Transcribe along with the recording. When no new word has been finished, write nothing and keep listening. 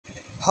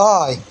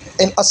Hi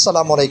and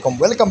Assalamu alaikum.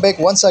 Welcome back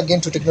once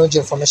again to Technology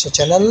Information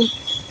channel.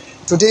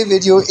 Today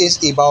video is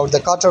about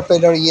the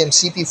Caterpillar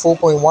EMCP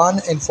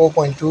 4.1 and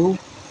 4.2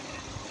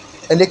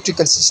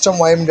 electrical system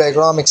wiring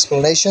diagram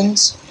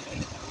explanations.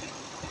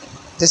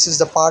 This is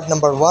the part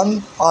number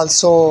 1.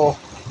 Also,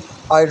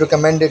 I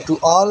recommend it to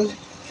all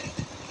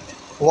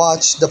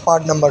watch the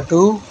part number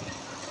 2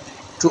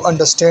 to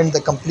understand the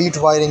complete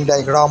wiring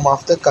diagram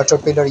of the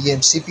Caterpillar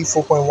EMCP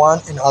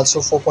 4.1 and also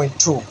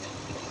 4.2.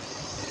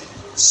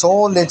 So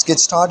let's get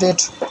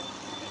started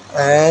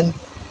and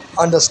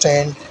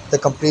understand the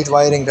complete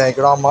wiring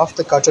diagram of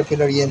the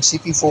Caterpillar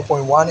EMCP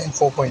 4.1 and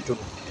 4.2.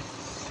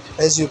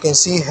 As you can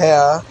see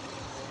here,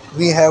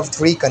 we have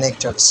three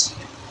connectors,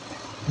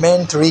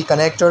 main three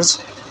connectors.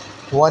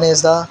 One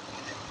is the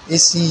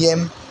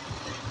ECM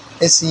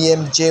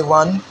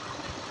J1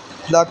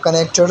 plug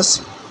connectors.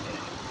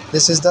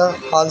 This is the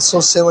also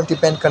 70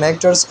 pin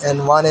connectors,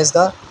 and one is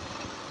the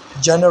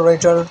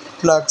generator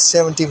plug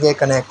 70-way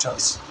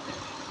connectors,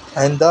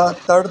 and the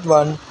third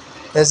one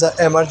is the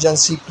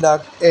emergency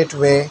plug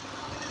 8-way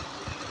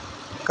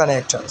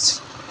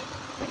connectors.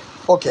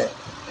 Okay,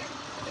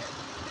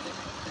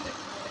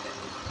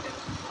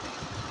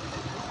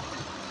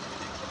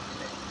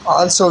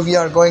 also we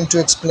are going to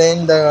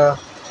explain the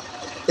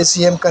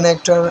ECM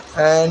connector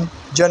and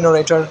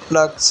generator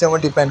plug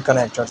 70 pin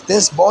connectors.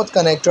 This both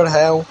connector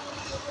have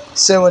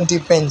 70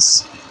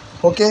 pins.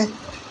 Okay,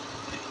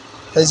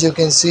 as you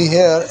can see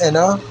here in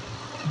a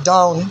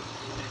down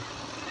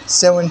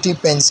 70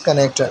 pins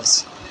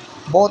connectors,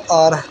 both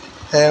are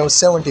have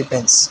 70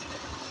 pins.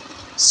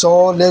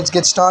 So let's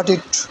get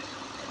started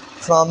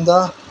from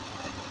the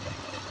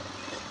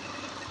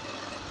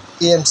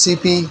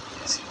EMCP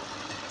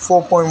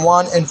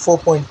 4.1 and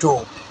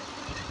 4.2.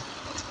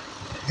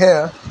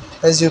 Here,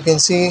 as you can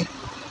see,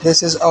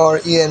 this is our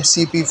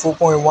EMCP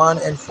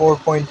 4.1 and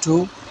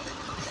 4.2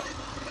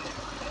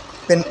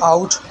 pin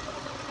out.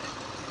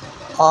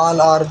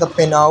 All are the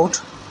pin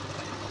out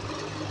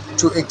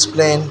to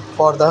explain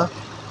for the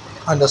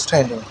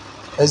understanding.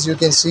 As you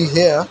can see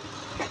here,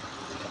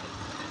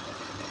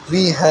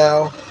 we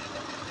have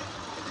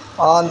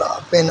all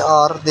pin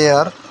are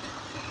there.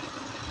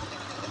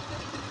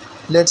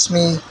 Let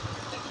me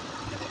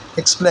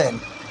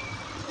explain.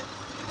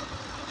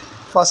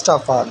 First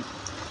of all,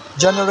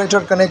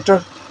 generator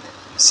connector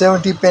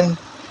 70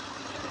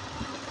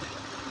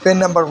 pin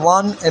number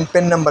 1 and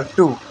pin number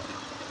 2.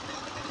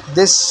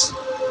 This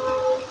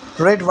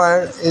red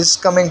wire is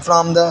coming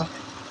from the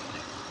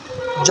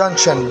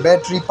junction,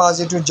 battery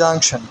positive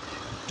junction,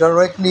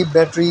 directly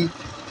battery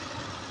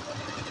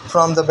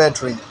from the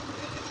battery.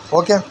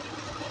 Okay,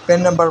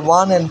 pin number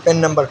 1 and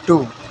pin number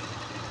 2.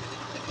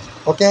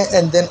 Okay,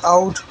 and then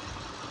out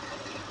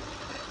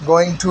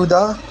going to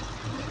the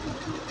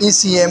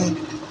ECM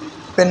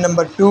pin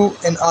number 2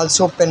 and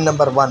also pin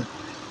number 1.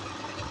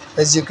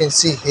 As you can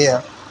see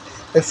here,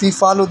 if we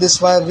follow this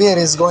wire, where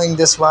is going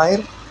this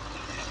wire?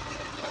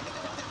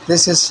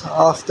 This is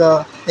of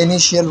the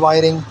initial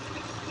wiring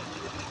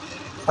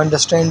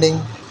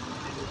understanding.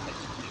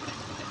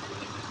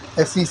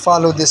 If we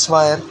follow this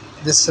wire,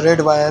 this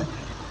red wire,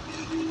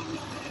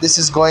 this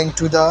is going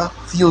to the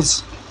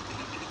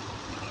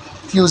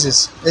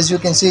fuses. As you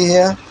can see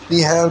here,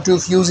 we have two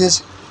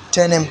fuses,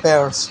 10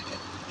 amperes,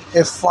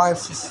 F5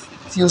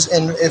 fuse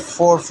and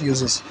F4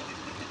 fuses,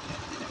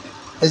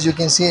 as you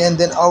can see. And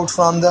then out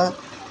from the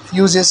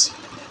fuses,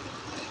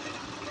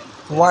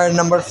 wire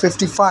number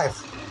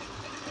 55.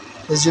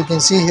 As you can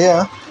see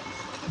here,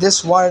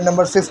 this wire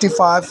number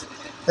 55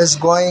 is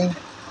going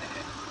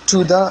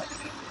to the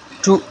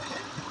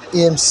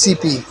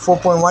EMCP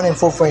 4.1 and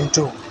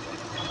 4.2.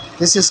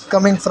 This is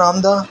coming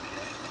from the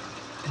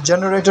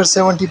generator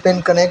 70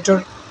 pin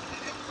connector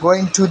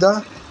going to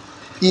the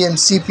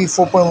EMCP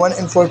 4.1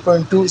 and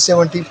 4.2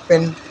 70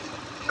 pin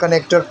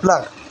connector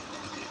plug.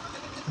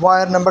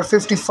 Wire number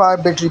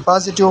 55 battery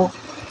positive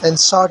and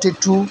started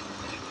to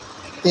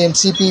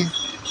EMCP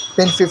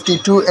pin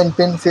 52 and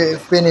pin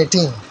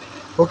 18.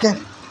 Okay,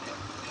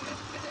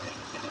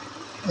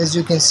 as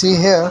you can see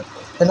here.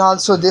 And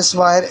also this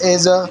wire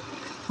is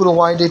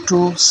provided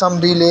to some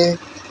relay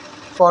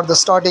for the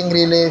starting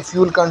relay,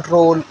 fuel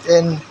control,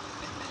 and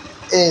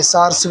a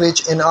SAR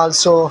switch, and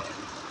also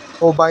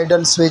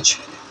orbital switch,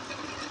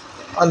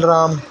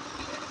 alarm,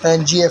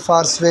 and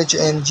GFR switch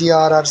and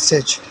GRR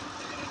switch.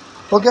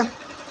 Okay,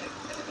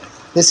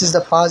 this is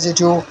the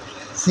positive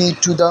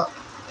feed to the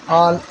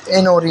all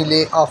NO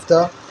relay of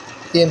the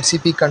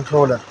EMCP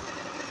controller.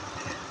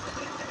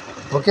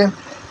 Okay,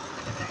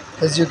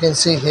 as you can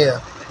see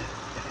here,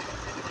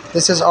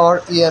 this is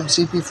our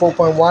EMCP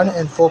 4.1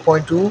 and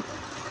 4.2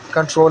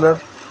 controller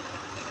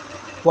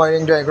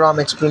wiring diagram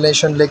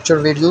explanation lecture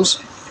videos.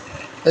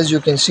 As you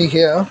can see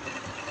here,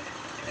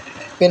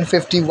 pin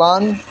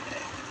 51,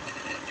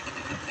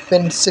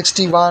 pin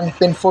 61,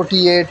 pin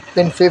 48,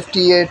 pin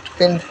 58,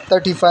 pin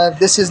 35.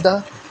 This is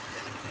the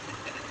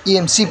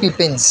EMCP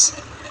pins.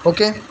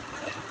 Okay,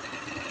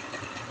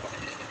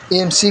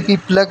 EMCP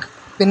plug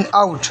pin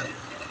out.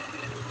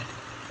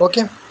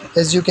 Okay,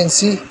 as you can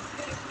see,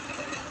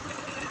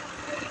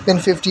 pin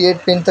 58,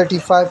 pin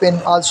 35,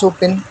 and also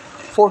pin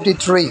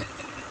 43.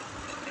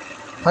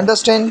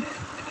 Understand?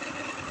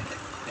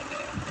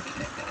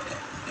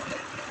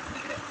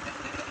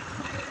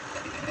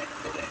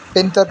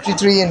 Pin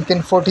 33 and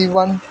pin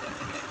 41,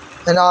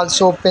 and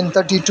also pin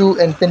 32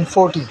 and pin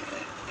 40.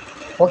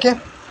 Okay,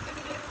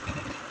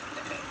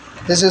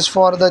 this is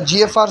for the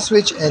GFR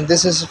switch and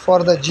this is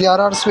for the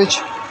GRR switch.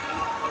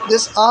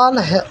 This all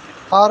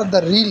are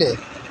the relay.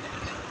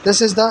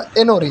 This is the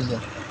NO relay.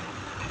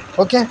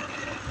 Okay,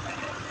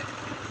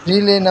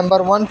 relay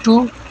number 1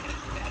 to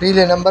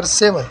relay number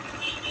 7.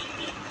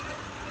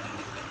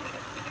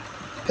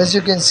 As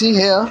you can see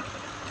here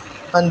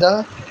on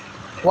the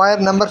wire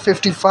number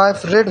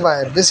 55, red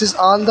wire, this is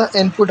all the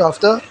input of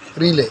the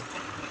relay.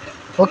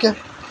 Okay,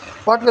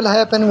 what will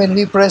happen when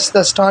we press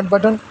the start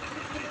button?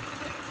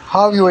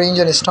 How your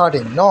engine is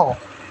starting? Now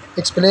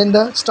explain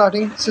the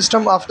starting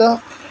system of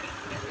the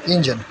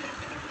engine.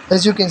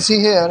 As you can see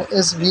here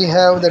is we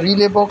have the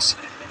relay box,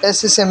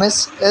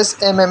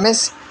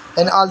 SMMS,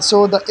 and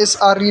also the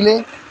SR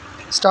relay,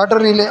 starter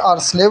relay or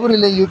slave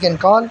relay you can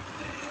call.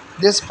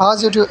 This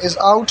positive is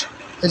out.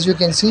 As you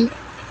can see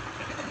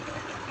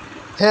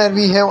here,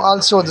 we have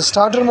also the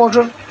starter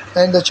motor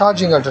and the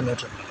charging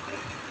alternator.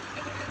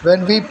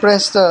 When we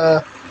press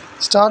the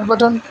start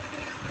button,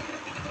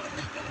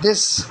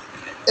 this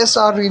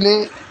SR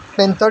relay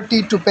pin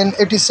 30 to pin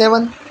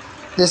 87,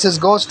 this is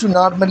goes to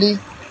normally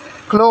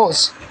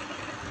close,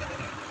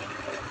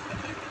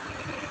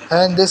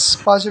 and this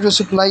positive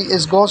supply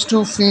is goes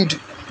to feed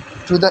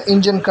to the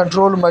engine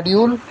control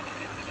module.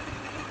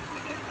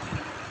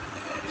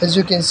 As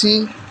you can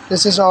see,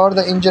 this is our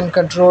the engine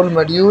control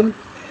module.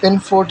 Pin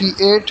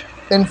 48,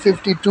 pin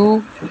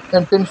 52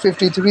 and pin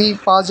 53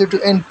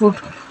 positive input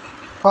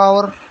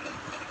power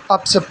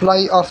up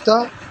supply of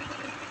the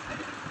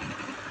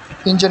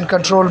engine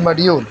control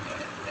module.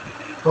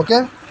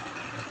 Okay,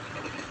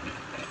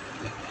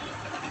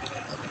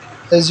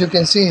 as you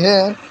can see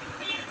here,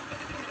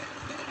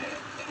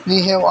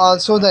 we have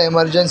also the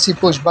emergency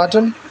push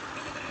button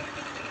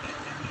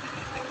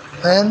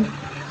and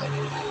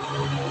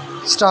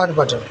start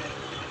button.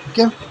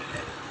 Okay,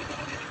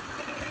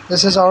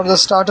 this is our the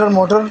starter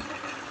motor.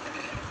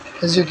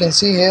 As you can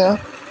see here,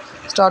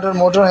 starter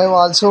motor have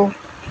also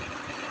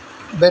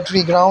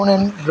battery ground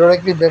and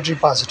directly battery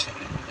positive.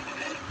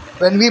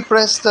 When we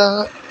press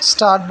the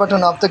start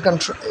button of the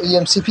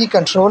EMCP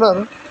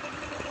controller,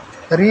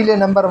 relay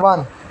number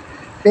 1,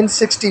 pin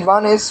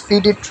 61 is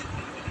feed it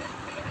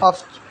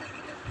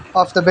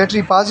of the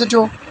battery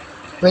positive.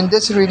 When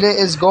this relay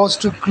is goes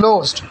to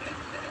closed,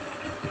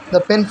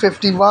 the pin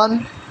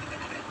 51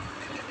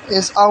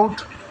 is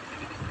out.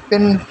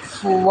 Pin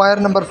wire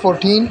number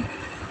 14,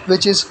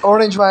 which is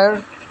orange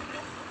wire,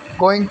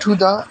 going to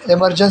the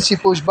emergency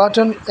push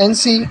button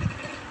NC,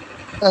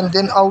 and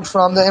then out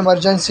from the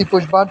emergency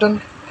push button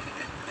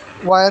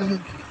wire,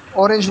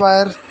 orange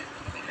wire,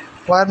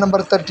 wire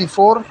number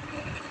 34,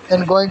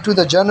 and going to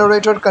the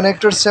generator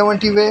connector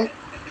 70 way,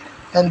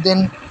 and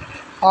then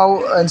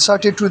out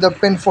inserted to the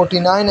pin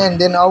 49, and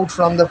then out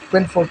from the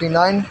pin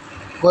 49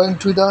 going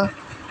to the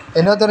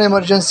another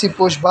emergency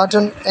push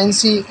button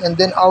NC, and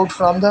then out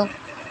from the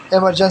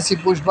emergency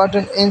push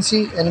button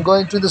NC and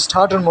going to the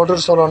starter motor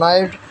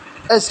solenoid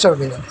S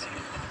terminal.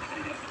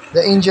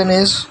 The engine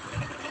is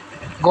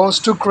goes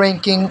to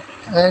cranking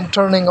and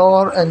turning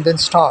over and then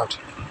start.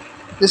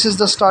 This is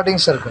the starting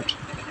circuit.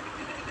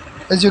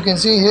 As you can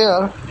see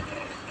here,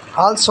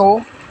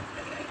 also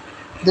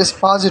this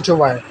positive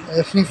wire,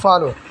 if we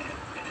follow,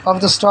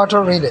 of the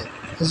starter relay,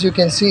 as you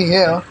can see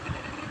here,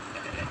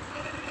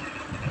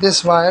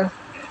 this wire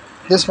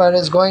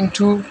is going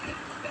to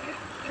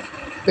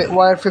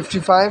wire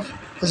 55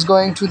 is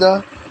going to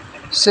the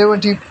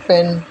 70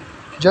 pin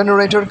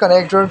generator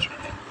connector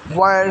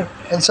wire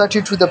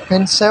inserted to the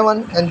pin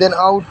 7, and then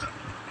out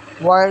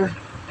wire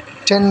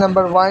 10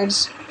 number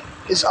wires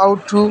is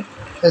out to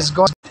is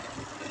gone.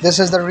 This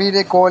is the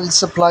relay coil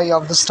supply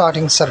of the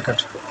starting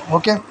circuit.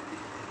 Okay,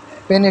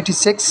 pin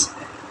 86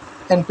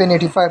 and pin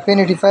 85. Pin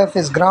 85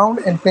 is ground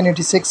and pin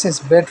 86 is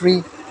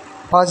battery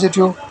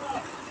positive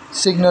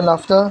signal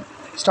of the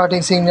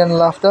starting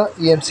signal of the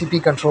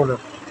EMCP controller.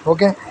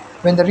 Okay,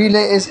 when the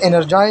relay is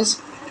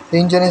energized, the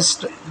engine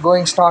is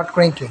going start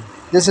cranking.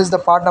 This is the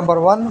part number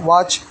 1.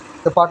 Watch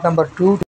the part number 2.